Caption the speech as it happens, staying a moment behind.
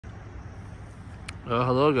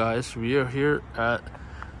Hello guys, we are here at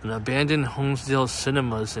an abandoned Honesdale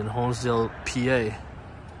cinemas in Honesdale, PA.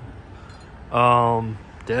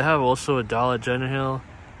 They have also a Dollar General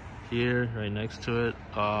here right next to it.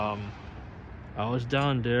 I was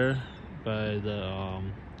down there by the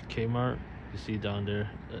Kmart. You see down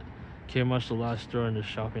there, Kmart's the last store in the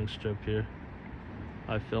shopping strip here.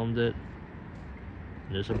 I filmed it.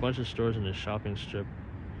 There's a bunch of stores in the shopping strip,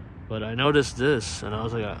 but I noticed this and I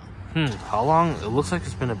was like, how long? It looks like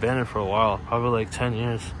it's been abandoned for a while, probably like 10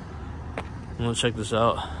 years. I'm gonna check this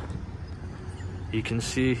out. You can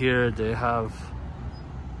see here they have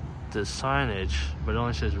the signage, but it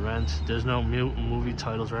only says rent. There's no movie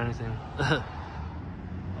titles or anything.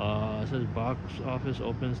 It says box office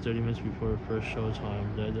opens 30 minutes before first show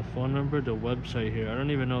time. The phone number, the website here. I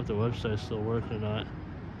don't even know if the website still works or not.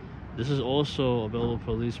 This is also available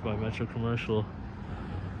for lease by Metro Commercial.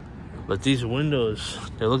 But these windows,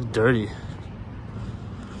 they look dirty.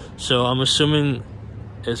 So I'm assuming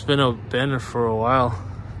it's been abandoned for a while.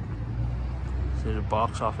 See the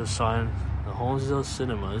box office sign. The Honesdale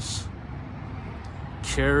Cinemas.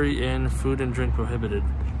 Carry in food and drink prohibited.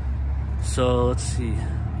 So let's see.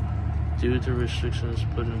 Due to restrictions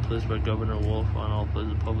put in place by Governor Wolf on all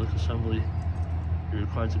places of public assembly, you're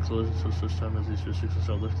required to close until such time as these restrictions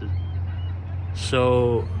are lifted.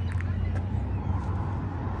 So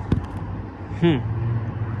oh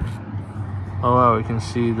wow, we can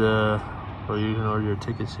see where you can order your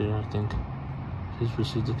tickets here, I think. Please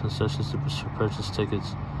proceed to concessions to purchase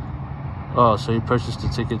tickets. Oh, so you purchased the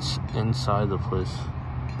tickets inside the place.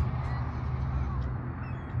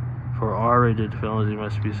 For R-rated films, you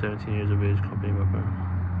must be 17 years of age, company by parent.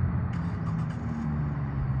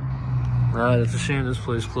 That's a shame this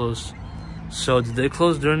place closed. So did they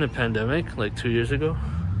close during the pandemic, like 2 years ago?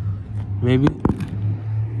 Maybe?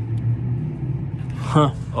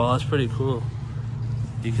 Huh. Oh, that's pretty cool.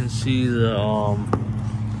 You can see the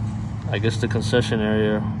I guess the concession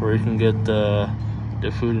area where you can get the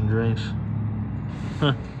food and drinks.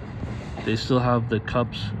 Huh. They still have the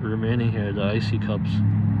cups remaining here, the icy cups.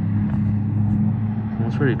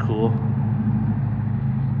 That's pretty cool.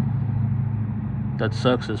 That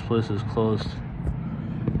sucks, this place is closed.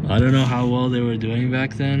 I don't know how well they were doing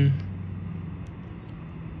back then.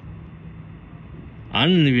 I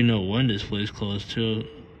don't even know when this place closed too.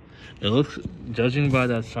 It looks, judging by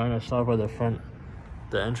that sign I saw by the front,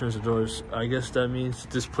 the entrance doors, I guess that means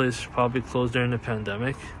this place probably closed during the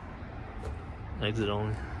pandemic. Exit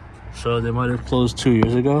only. So they might have closed 2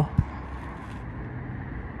 years ago.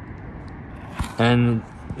 And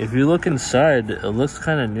if you look inside, it looks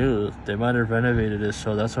kind of new. They might have renovated it,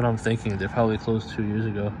 so that's what I'm thinking. They probably closed 2 years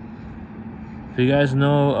ago. If you guys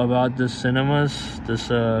know about the cinemas, just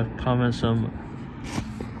comment some.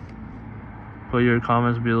 Put your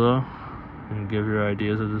comments below and give your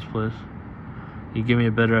ideas of this place. You give me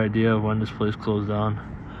a better idea of when this place closed down.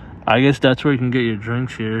 I guess that's where you can get your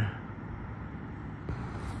drinks here.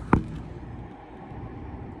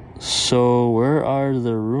 So where are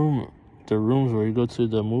the rooms where you go to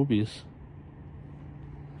the movies?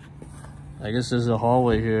 I guess there's a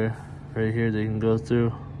hallway here, right here, they can go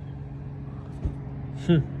through.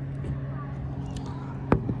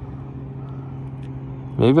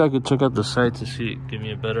 Maybe I could check out the site to see, give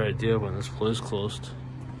me a better idea when this place closed.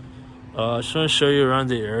 I just want to show you around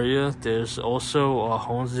the area. There's also a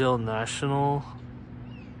Honesdale National.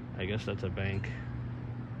 I guess that's a bank.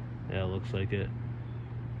 Yeah, it looks like it.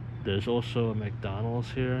 There's also a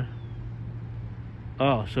McDonald's here.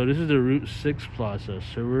 Oh, so this is the Route 6 Plaza.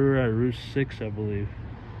 So we're at Route 6, I believe.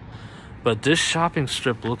 But this shopping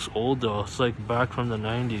strip looks old though. It's like back from the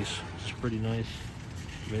 90s. It's pretty nice.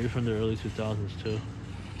 Maybe from the early 2000s too.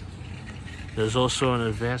 There's also an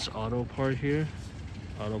advanced auto part here.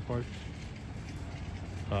 Auto parts.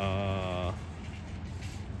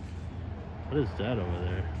 What is that over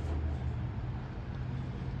there?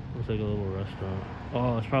 Looks like a little restaurant.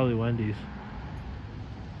 Oh, it's probably Wendy's.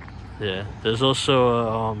 Yeah, there's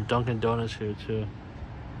also Dunkin' Donuts here too,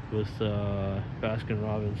 with Baskin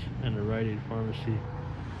Robbins and the Rite Aid Pharmacy.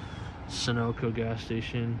 Sunoco gas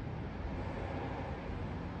station.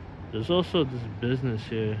 There's also this business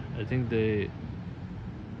here. I think I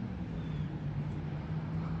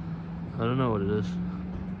don't know what it is.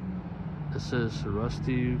 It says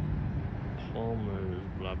Rusty Palmer's,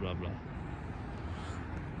 blah, blah, blah.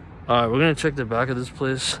 Alright, we're gonna check the back of this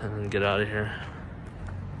place and then get out of here.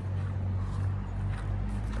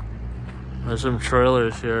 There's some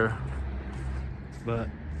trailers here, but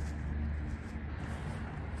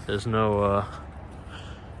there's no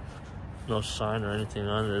sign or anything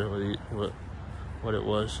on it what it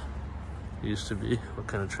was. It used to be, what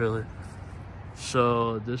kind of trailer.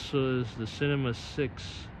 So this was the Cinema 6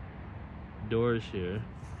 doors here.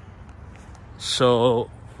 So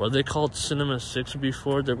were they called Cinema 6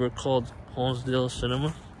 before they were called Honesdale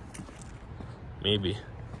Cinema? Maybe.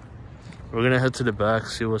 We're gonna head to the back,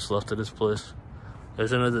 see what's left of this place.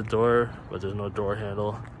 There's another door, but there's no door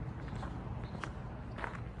handle.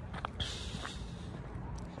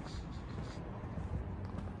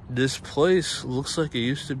 This place looks like it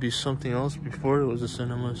used to be something else before it was a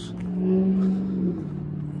cinemas.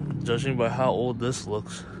 Judging by how old this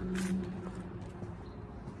looks.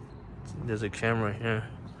 There's a camera here,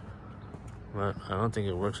 but I don't think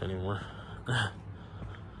it works anymore.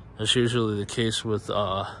 That's usually the case with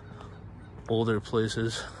older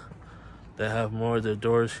places that have more of their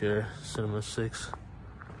doors here. Cinema 6.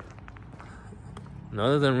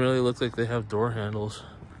 None of them really look like they have door handles.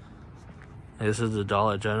 This is the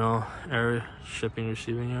Dollar General area, shipping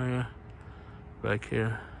receiving area. Back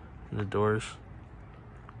here, in the doors.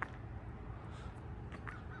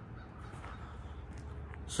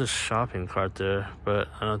 It's a shopping cart there, but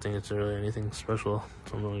I don't think it's really anything special,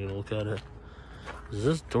 so I'm not gonna look at it. Is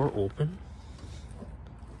this door open?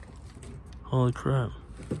 Holy crap.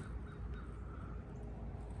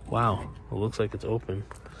 Wow, it looks like it's open.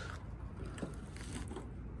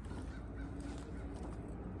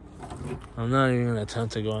 I'm not even gonna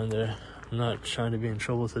attempt to go in there. I'm not trying to be in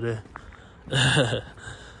trouble today.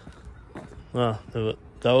 Wow, that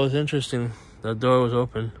was interesting. That door was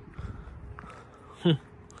open.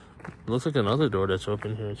 Looks like another door that's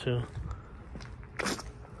open here too.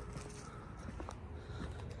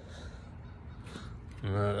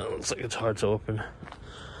 That looks like it's hard to open.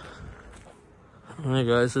 Alright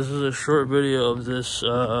guys, this is a short video of this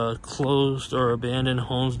closed or abandoned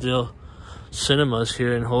Honesdale cinemas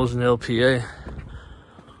here in Honesdale, PA.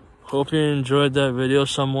 Hope you enjoyed that video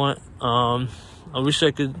somewhat. I wish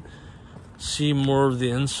I could see more of the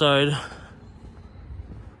inside.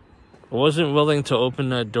 I wasn't willing to open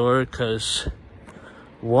that door because,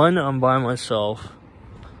 one, I'm by myself.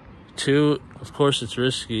 Two, of course it's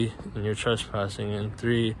risky and you're trespassing. And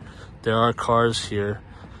three, there are cars here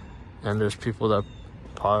and there's people that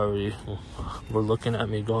probably were looking at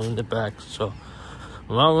me going in the back. So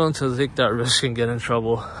I'm not willing to take that risk and get in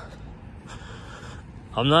trouble.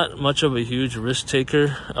 I'm not much of a huge risk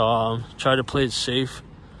taker. Try to play it safe.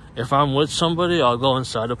 If I'm with somebody, I'll go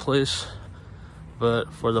inside a place.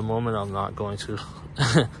 But for the moment, I'm not going to.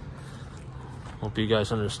 Hope you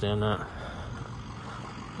guys understand that.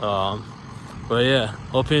 But yeah,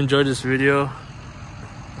 hope you enjoyed this video.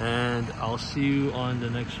 And I'll see you on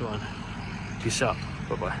the next one. Peace out.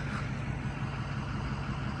 Bye-bye.